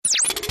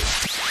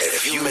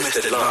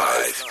Broadcasted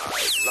live.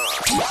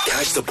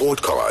 Catch the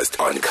podcast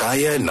on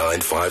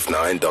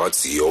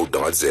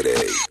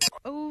kaya959.co.za.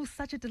 Oh,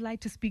 such a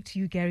delight to speak to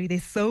you, Gary.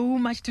 There's so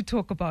much to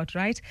talk about,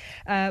 right?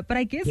 But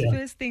I guess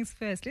first things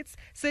first, let's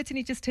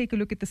certainly just take a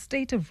look at the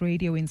state of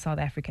radio in South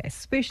Africa,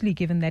 especially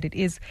given that it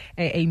is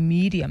a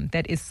medium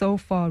that is so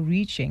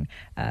far-reaching,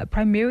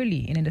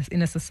 primarily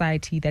in a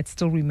society that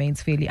still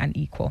remains fairly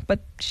unequal. But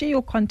share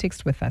your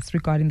context with us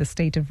regarding the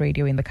state of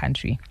radio in the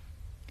country.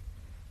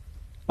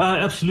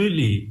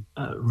 Absolutely.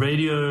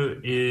 Radio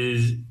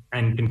is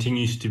and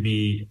continues to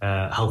be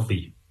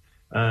healthy.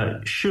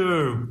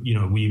 Sure, you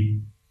know, we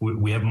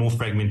have more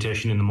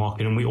fragmentation in the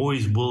market, and we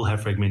always will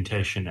have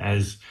fragmentation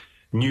as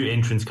new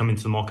entrants come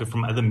into the market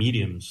from other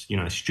mediums, you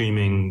know,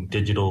 streaming,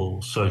 digital,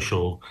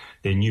 social.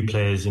 There are new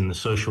players in the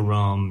social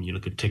realm. You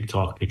look at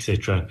TikTok,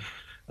 etc.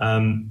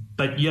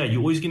 But yeah,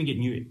 you're always going to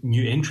get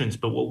new entrants.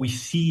 But what we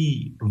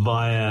see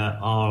via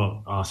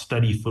our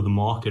study for the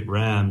market,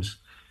 RAMS,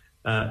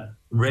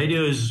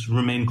 radio's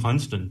remained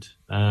constant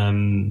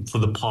for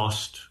the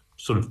past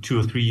sort of 2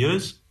 or 3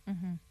 years.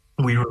 Mm-hmm.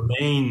 We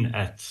remain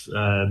at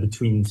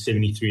between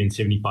 73 and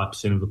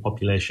 75% of the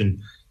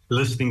population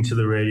listening to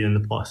the radio in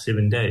the past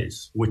 7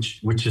 days,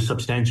 which is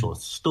substantial.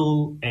 It's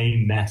still a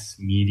mass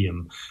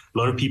medium. A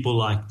lot of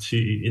people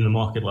in the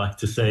market like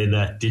to say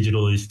that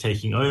digital is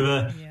taking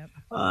over. Yep.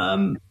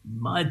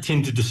 I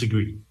tend to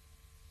disagree.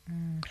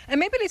 And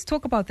maybe let's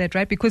talk about that,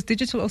 right? Because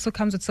digital also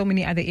comes with so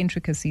many other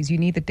intricacies. You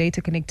need the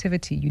data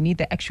connectivity. You need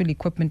the actual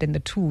equipment and the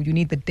tool. You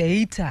need the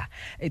data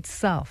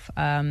itself.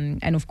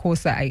 And of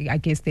course, I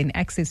guess then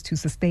access to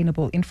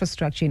sustainable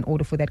infrastructure in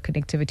order for that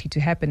connectivity to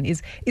happen.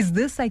 Is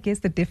this, I guess,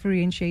 the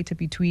differentiator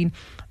between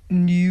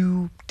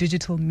new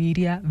digital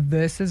media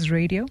versus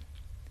radio?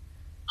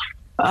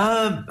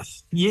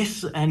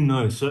 Yes and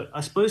no. So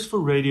I suppose for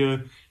radio,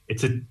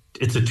 it's a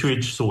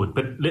two-edged sword.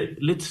 But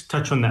let's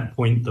touch on that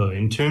point, though.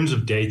 In terms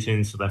of data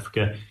in South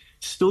Africa,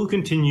 still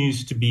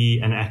continues to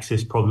be an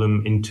access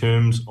problem in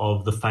terms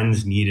of the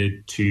funds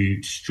needed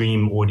to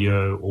stream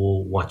audio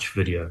or watch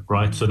video,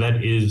 right? So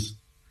that is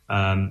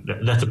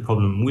that's a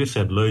problem. We also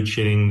have load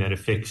shedding that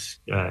affects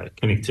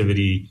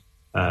connectivity,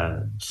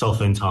 cell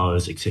phone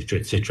towers, et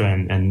cetera,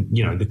 and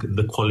you know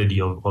the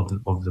quality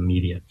of the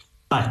media.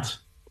 But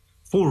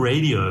for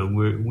radio,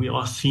 we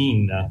are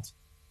seeing that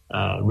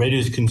radio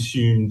is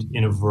consumed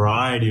in a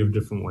variety of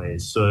different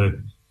ways. So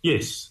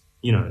yes,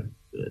 you know,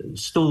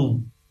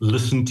 still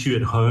listened to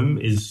at home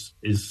is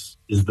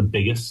the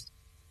biggest,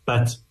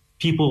 but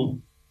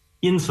people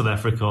in South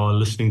Africa are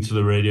listening to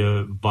the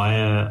radio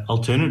via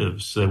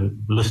alternatives. They're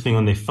listening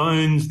on their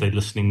phones, they're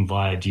listening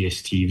via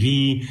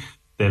DSTV,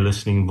 they're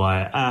listening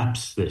via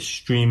apps, they're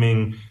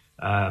streaming.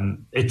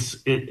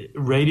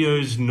 Radio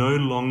is no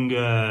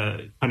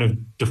longer kind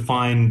of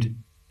defined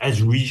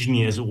as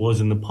regionally as it was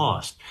in the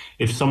past.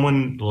 If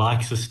someone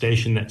likes a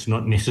station that's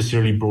not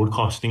necessarily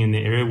broadcasting in the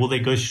area, well, they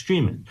go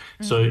stream it.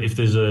 Mm-hmm. So if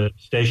there's a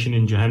station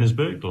in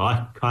Johannesburg,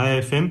 like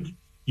Kaya FM,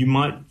 you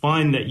might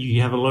find that you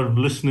have a lot of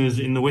listeners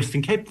in the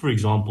Western Cape, for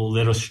example,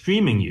 that are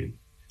streaming you.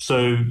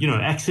 So, you know,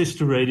 access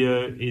to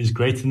radio is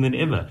greater than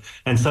ever.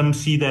 And some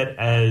see that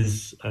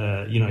as,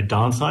 a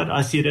downside.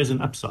 I see it as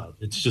an upside.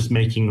 It's just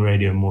making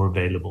radio more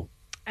available.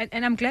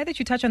 And I'm glad that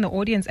you touch on the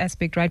audience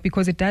aspect, right?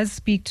 Because it does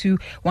speak to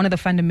one of the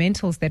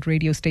fundamentals that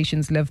radio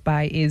stations live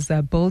by is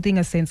building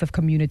a sense of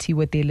community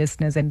with their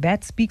listeners. And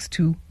that speaks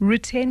to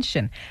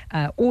retention,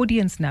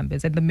 audience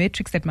numbers, and the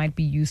metrics that might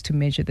be used to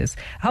measure this.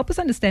 Help us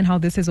understand how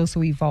this has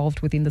also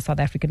evolved within the South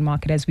African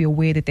market, as we're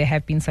aware that there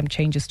have been some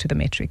changes to the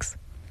metrics.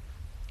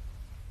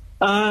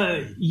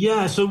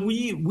 So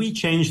we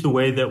changed the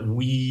way that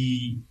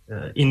we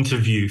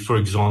interview, for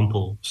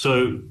example.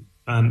 So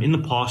in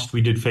the past,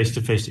 we did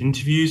face-to-face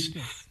interviews,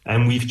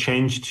 and we've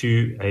changed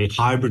to a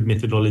hybrid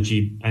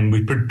methodology, and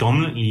we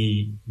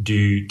predominantly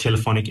do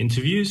telephonic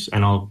interviews,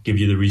 and I'll give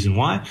you the reason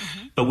why.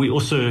 Mm-hmm. But we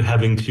also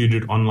have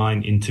included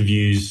online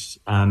interviews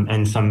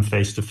and some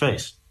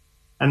face-to-face.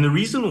 And the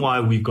reason why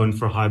we've gone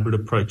for a hybrid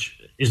approach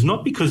is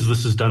not because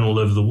this is done all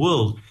over the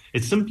world.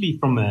 It's simply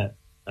from a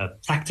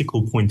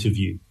practical point of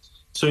view.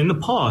 So in the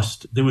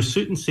past, there were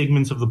certain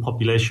segments of the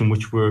population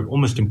which were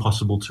almost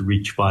impossible to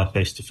reach via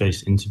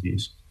face-to-face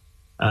interviews.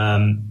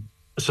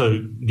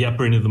 So the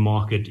upper end of the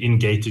market in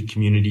gated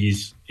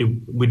communities, it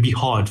would be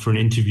hard for an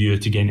interviewer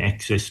to gain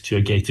access to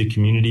a gated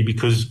community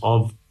because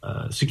of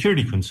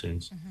security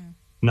concerns. Mm-hmm.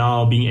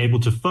 Now, being able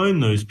to phone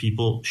those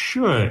people,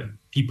 sure,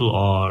 people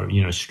are,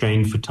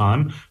 strained for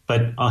time,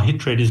 but our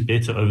hit rate is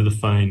better over the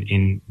phone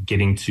in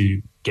getting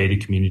to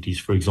gated communities,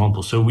 for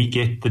example. So we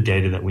get the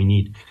data that we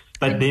need.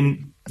 But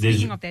then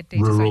speaking of that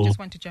data, so I just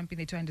want to jump in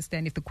there to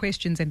understand if the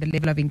questions and the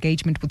level of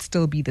engagement would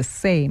still be the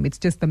same. It's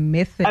just the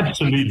method.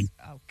 Absolutely.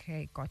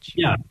 Okay, got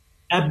you. Yeah,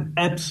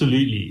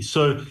 absolutely.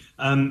 So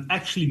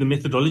actually the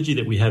methodology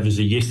that we have is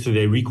a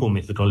yesterday recall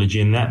methodology,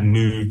 and that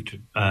moved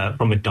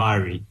from a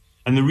diary.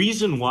 And the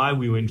reason why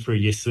we went for a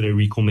yesterday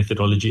recall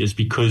methodology is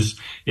because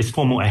it's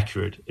far more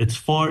accurate. It's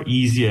far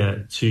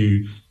easier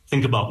to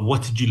think about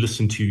what did you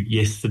listen to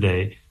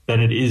yesterday than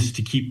it is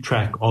to keep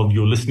track of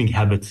your listening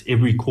habits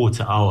every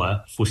quarter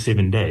hour for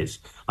 7 days.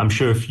 I'm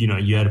sure if, you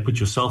had to put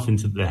yourself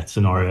into that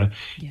scenario,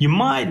 you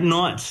might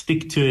not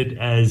stick to it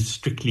as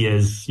strictly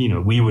as,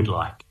 we would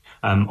like.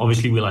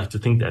 Obviously, we like to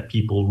think that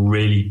people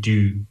really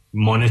do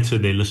monitor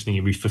their listening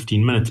every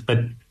 15 minutes. But,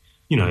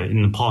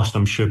 in the past,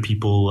 I'm sure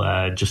people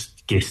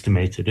just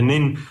guesstimated. And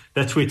then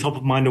that's where top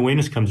of mind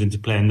awareness comes into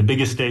play. And the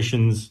bigger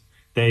stations,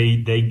 they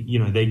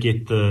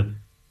get the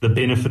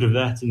benefit of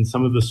that. And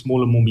some of the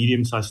smaller, more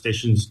medium-sized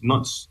stations,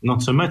 not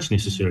so much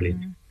necessarily.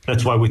 Mm-hmm.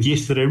 That's why with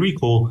Yesterday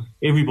Recall,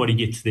 everybody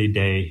gets their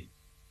day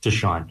to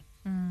shine.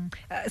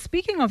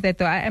 Speaking of that,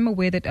 though, I am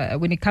aware that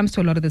when it comes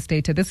to a lot of this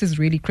data, this is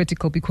really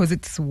critical because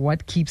it's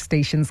what keeps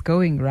stations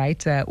going,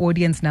 right?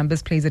 Audience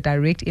numbers plays a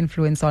direct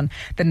influence on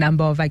the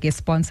number of,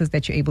 sponsors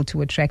that you're able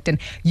to attract. And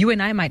you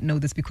and I might know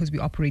this because we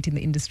operate in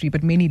the industry,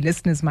 but many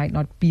listeners might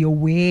not be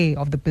aware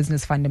of the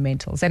business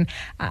fundamentals. And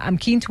I'm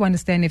keen to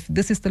understand if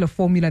this is still a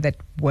formula that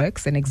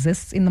works and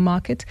exists in the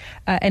market,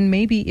 and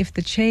maybe if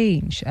the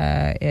change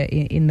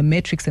in the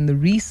metrics and the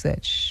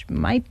research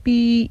might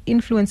be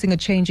influencing a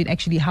change in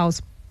actually how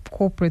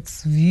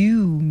corporates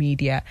view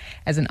media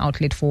as an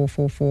outlet for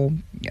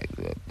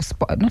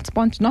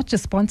not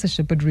just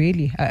sponsorship, but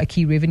really a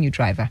key revenue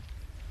driver.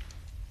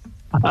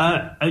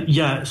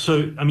 Yeah.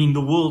 So,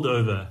 the world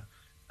over,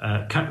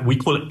 we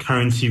call it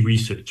currency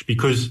research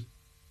because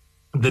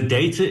the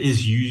data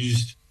is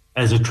used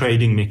as a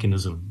trading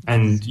mechanism.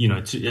 And,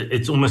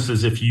 it's almost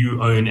as if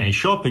you own a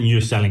shop and you're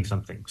selling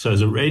something. So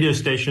as a radio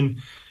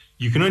station,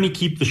 you can only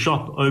keep the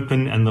shop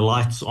open and the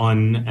lights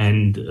on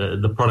and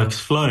the products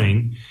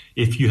flowing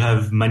if you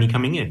have money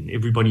coming in.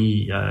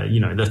 Everybody,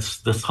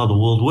 that's how the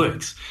world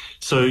works.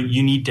 So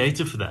you need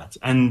data for that.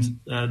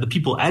 And the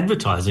people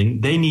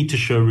advertising, they need to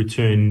show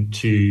return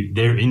to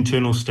their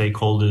internal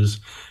stakeholders.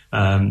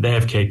 They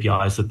have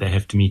KPIs that they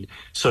have to meet.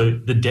 So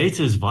the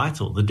data is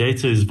vital. The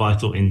data is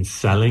vital in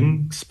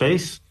selling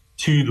space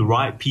to the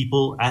right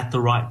people at the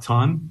right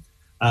time.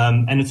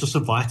 And it's also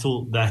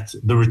vital that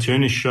the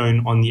return is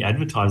shown on the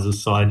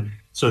advertiser's side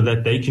so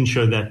that they can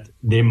show that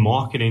their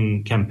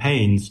marketing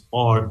campaigns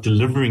are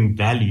delivering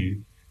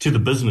value to the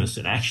business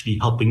and actually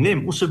helping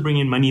them also bring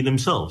in money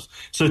themselves.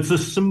 So it's a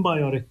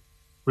symbiotic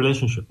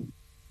relationship.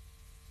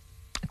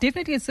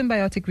 Definitely a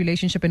symbiotic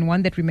relationship and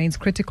one that remains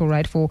critical,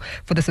 right, for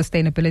the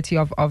sustainability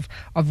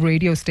of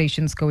radio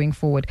stations going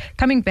forward.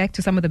 Coming back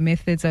to some of the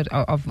methods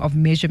of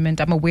measurement,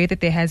 I'm aware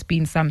that there has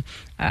been some,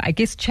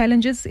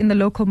 challenges in the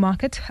local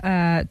market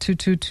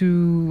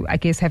to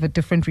have a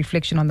different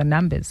reflection on the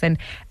numbers. And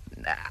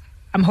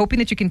I'm hoping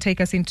that you can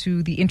take us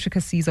into the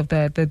intricacies of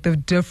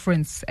the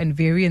difference and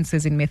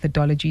variances in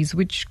methodologies,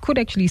 which could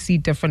actually see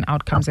different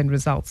outcomes and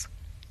results.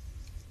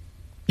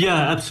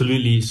 Yeah,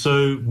 absolutely.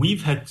 So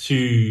we've had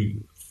to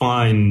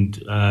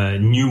find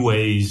new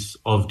ways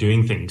of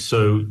doing things.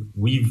 So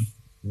we're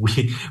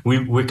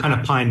kind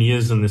of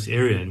pioneers in this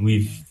area, and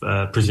we've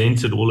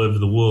presented all over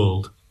the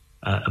world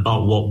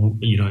about what,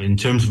 in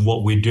terms of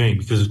what we're doing,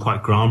 because it's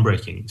quite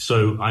groundbreaking.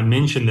 So I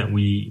mentioned that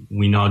we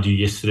now do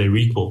Yesterday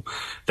Recall.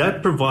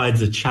 That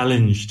provides a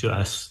challenge to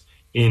us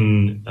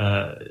in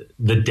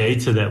the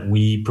data that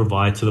we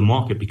provide to the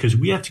market, because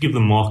we have to give the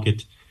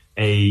market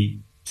a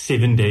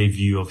 7-day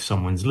view of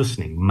someone's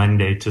listening,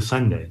 Monday to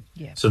Sunday,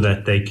 so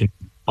that they can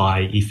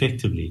buy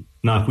effectively.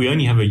 Now, if we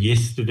only have a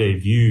yesterday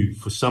view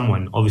for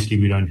someone, obviously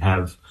we don't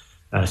have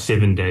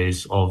 7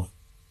 days of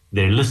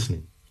their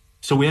listening.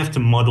 So we have to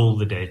model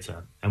the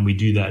data, and we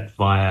do that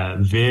via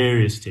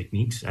various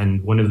techniques.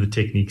 And one of the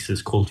techniques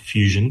is called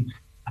fusion.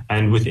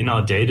 And within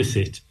our data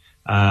set,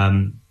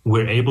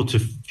 we're able to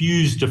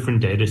fuse different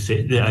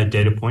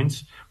data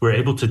points. We're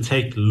able to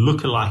take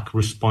lookalike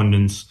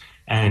respondents,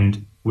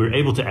 and we're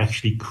able to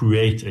actually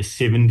create a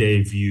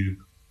 7-day view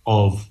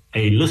of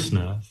a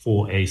listener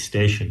for a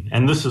station.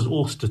 And this is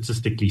all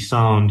statistically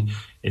sound.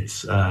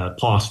 It's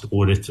past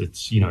audits.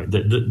 It's,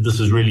 this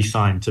is really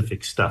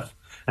scientific stuff.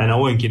 And I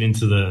won't get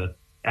into the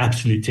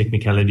absolute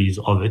technicalities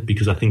of it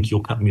because I think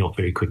you'll cut me off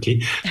very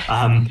quickly.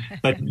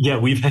 But yeah,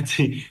 we've had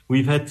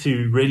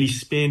to really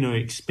spare no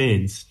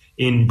expense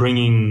in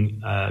bringing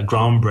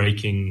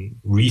groundbreaking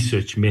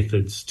research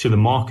methods to the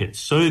market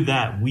so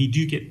that we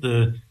do get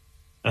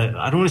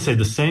I don't want to say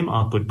the same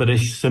output, but a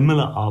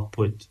similar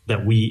output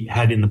that we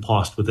had in the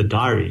past with a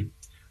diary.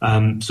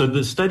 So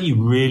the study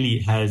really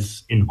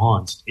has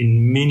enhanced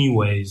in many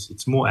ways.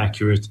 It's more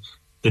accurate.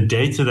 The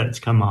data that's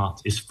come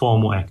out is far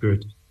more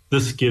accurate.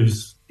 This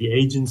gives the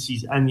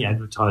agencies and the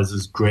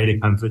advertisers greater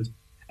comfort.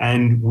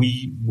 And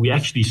we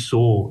actually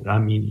saw,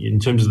 in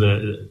terms of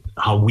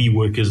how we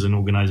work as an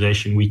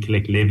organization, we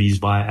collect levies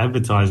via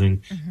advertising.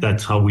 Mm-hmm.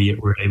 That's how we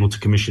were able to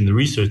commission the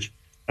research.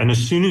 And as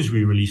soon as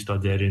we released our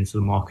data into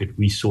the market,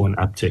 we saw an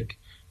uptick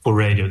for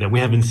radio that we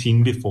haven't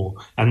seen before.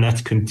 And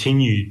that's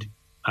continued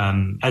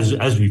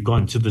as we've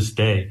gone to this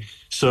day.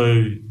 So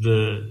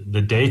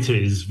the data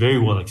is very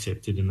well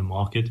accepted in the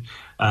market.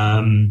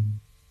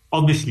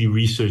 obviously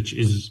research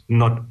is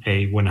not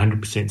a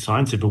 100%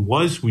 science. If it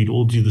was, we'd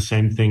all do the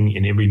same thing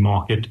in every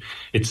market.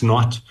 It's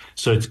not.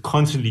 So it's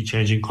constantly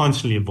changing,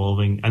 constantly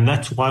evolving. And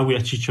that's why we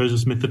actually chose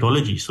this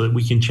methodology, so that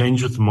we can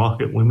change with the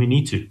market when we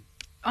need to.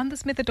 On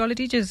this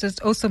methodology, does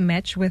it also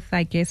match with,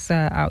 I guess,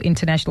 our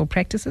international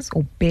practices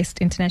or best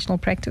international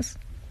practice?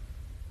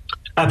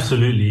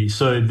 Absolutely.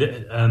 So,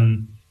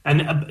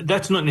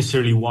 that's not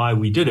necessarily why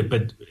we did it,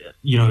 but,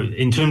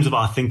 in terms of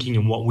our thinking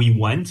and what we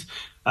want,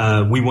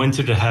 we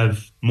wanted to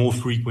have more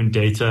frequent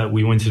data.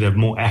 We wanted to have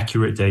more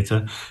accurate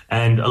data.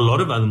 And a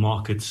lot of other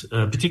markets,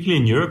 particularly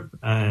in Europe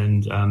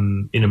and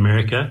in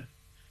America,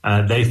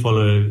 they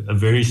follow a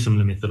very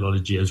similar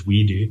methodology as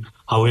we do.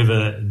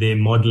 However, their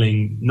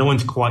modeling, no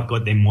one's quite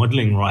got their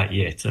modeling right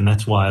yet. And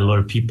that's why a lot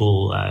of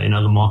people in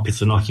other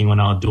markets are knocking on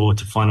our door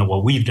to find out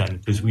what we've done,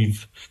 because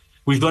we've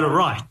got it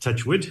right,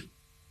 touch wood.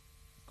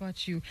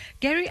 Got you.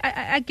 Gary,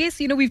 I guess,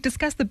 we've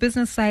discussed the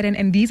business side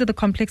and these are the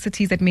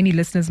complexities that many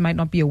listeners might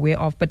not be aware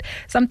of. But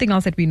something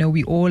else that we know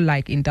we all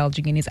like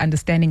indulging in is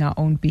understanding our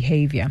own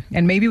behavior.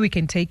 And maybe we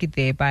can take it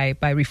there by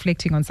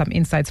reflecting on some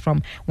insights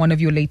from one of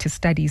your latest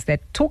studies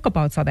that talk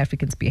about South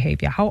Africans'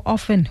 behavior. How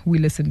often we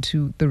listen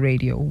to the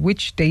radio,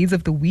 which days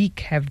of the week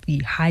have the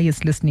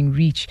highest listening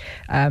reach,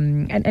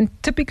 and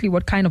typically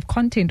what kind of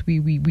content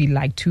we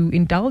like to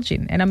indulge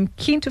in. And I'm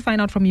keen to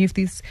find out from you if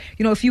these,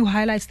 a few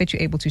highlights that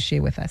you're able to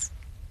share with us.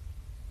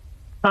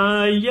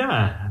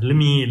 Yeah, let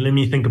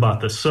me think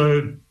about this.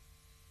 So,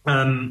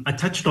 I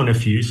touched on a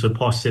few. So,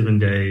 past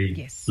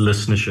 7-day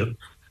listenership.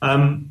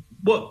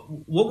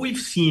 What we've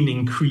seen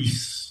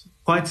increase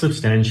quite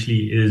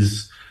substantially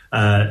is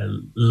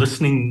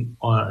listening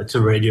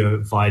to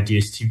radio via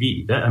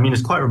DSTV.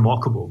 It's quite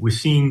remarkable. We're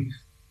seeing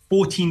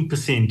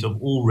 14% of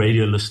all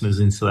radio listeners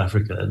in South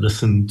Africa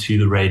listen to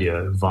the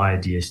radio via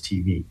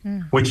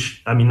DSTV,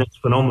 which that's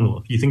phenomenal.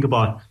 If you think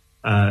about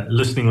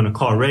listening on a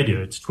car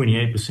radio, it's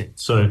 28%.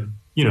 So,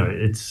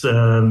 it's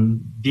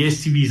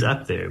DSTV is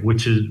up there,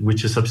 which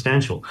is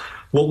substantial.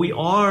 What we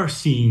are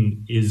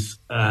seeing is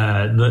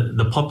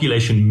the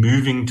population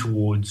moving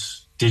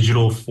towards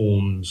digital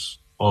forms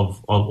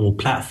or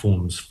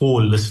platforms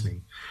for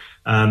listening.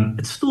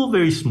 It's still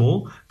very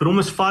small, but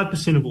almost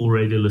 5% of all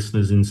radio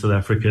listeners in South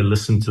Africa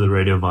listen to the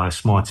radio via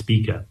smart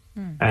speaker.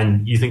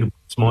 And you think of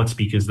smart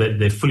speakers,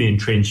 they're fully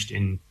entrenched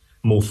in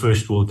more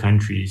first world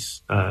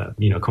countries,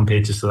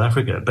 compared to South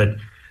Africa. But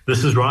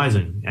this is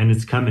rising and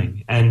it's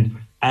coming. And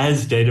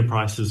as data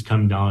prices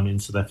come down in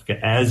South Africa,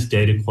 as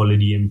data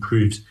quality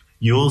improves,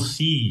 you'll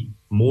see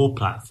more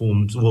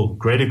platforms,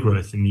 greater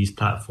growth in these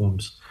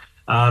platforms.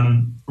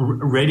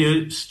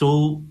 Radio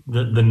still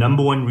the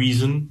number one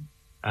reason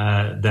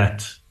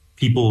that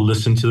people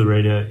listen to the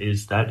radio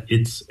is that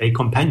it's a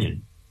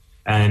companion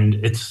and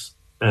it's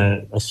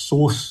a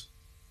source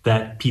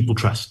that people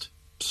trust.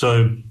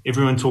 So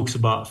everyone talks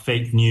about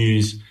fake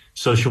news,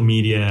 social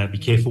media, be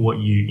careful what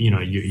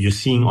you're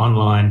seeing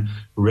online.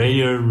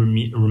 Radio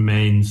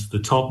remains the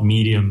top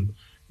medium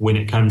when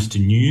it comes to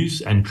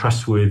news and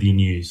trustworthy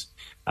news.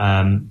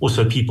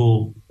 Also,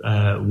 people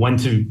want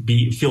to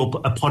feel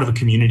a part of a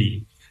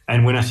community.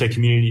 And when I say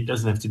community, it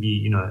doesn't have to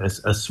be,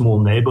 a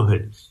small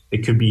neighborhood.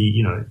 It could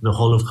be, the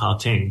whole of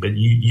Gauteng, but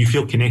you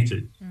feel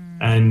connected.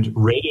 And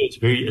radio,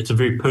 it's a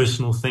very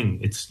personal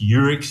thing.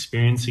 You're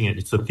experiencing it.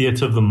 It's the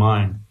theater of the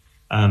mind.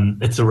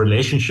 It's a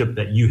relationship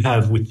that you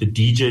have with the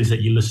DJs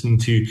that you're listening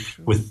to,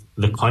 with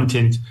the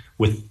content,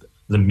 with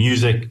the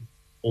music,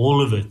 all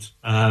of it,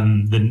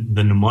 the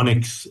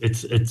mnemonics.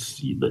 It's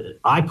the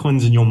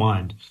icons in your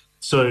mind.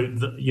 So,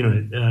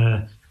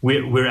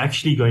 we're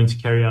actually going to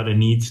carry out a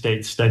need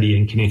state study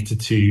and connect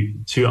it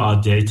to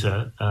our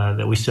data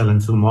that we sell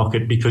into the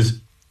market,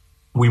 because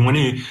we want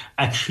to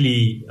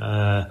actually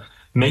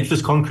make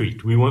this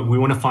concrete. We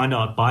want to find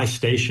out by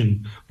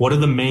station what are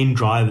the main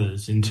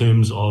drivers in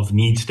terms of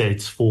need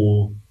states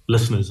for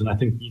listeners. And I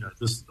think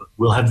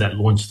we'll have that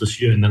launched this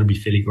year, and that'll be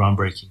fairly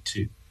groundbreaking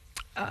too.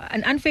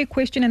 An unfair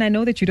question, and I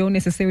know that you don't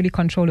necessarily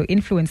control or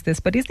influence this,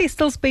 but is there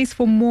still space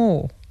for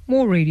more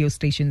radio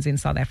stations in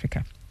South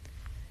Africa?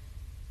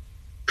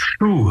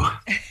 Ooh.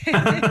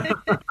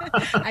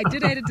 I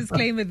did add a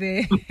disclaimer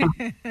there.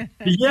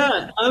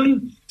 Yeah.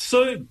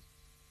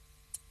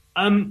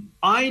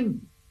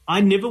 I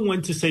never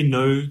want to say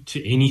no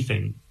to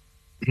anything.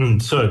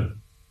 So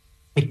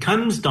it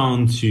comes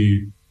down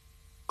to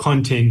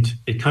content.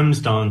 It comes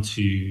down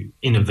to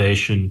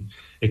innovation.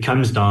 It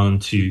comes down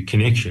to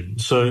connection.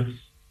 So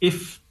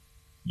if,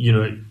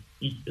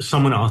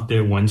 someone out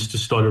there wants to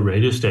start a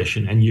radio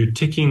station and you're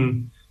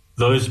ticking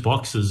those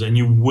boxes and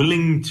you're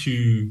willing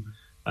to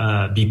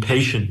be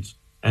patient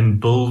and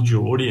build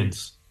your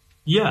audience,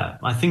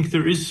 I think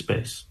there is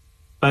space.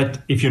 But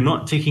if you're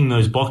not ticking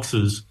those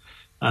boxes,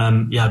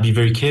 be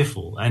very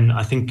careful. And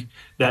I think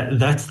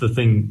that's the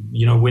thing,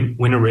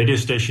 when a radio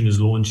station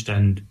is launched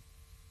and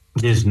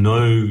there's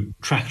no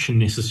traction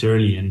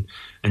necessarily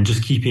and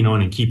just keeping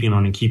on and keeping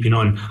on and keeping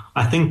on,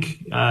 I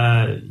think, you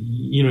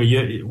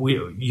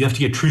have to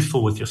get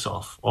truthful with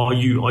yourself. Are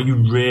you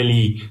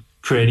really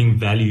creating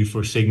value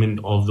for a segment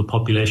of the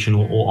population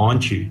or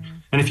aren't you?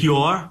 And if you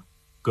are,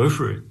 go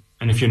for it.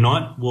 And if you're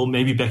not, well,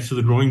 maybe back to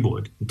the drawing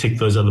board and tick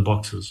those other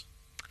boxes.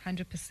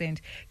 100%.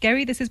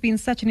 Gary, this has been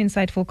such an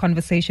insightful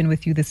conversation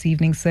with you this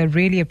evening, sir.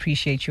 Really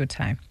appreciate your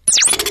time.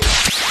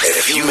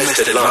 If you missed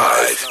it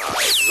live,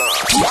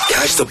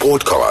 catch the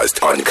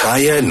podcast on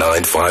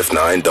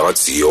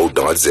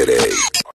kaya959.co.za.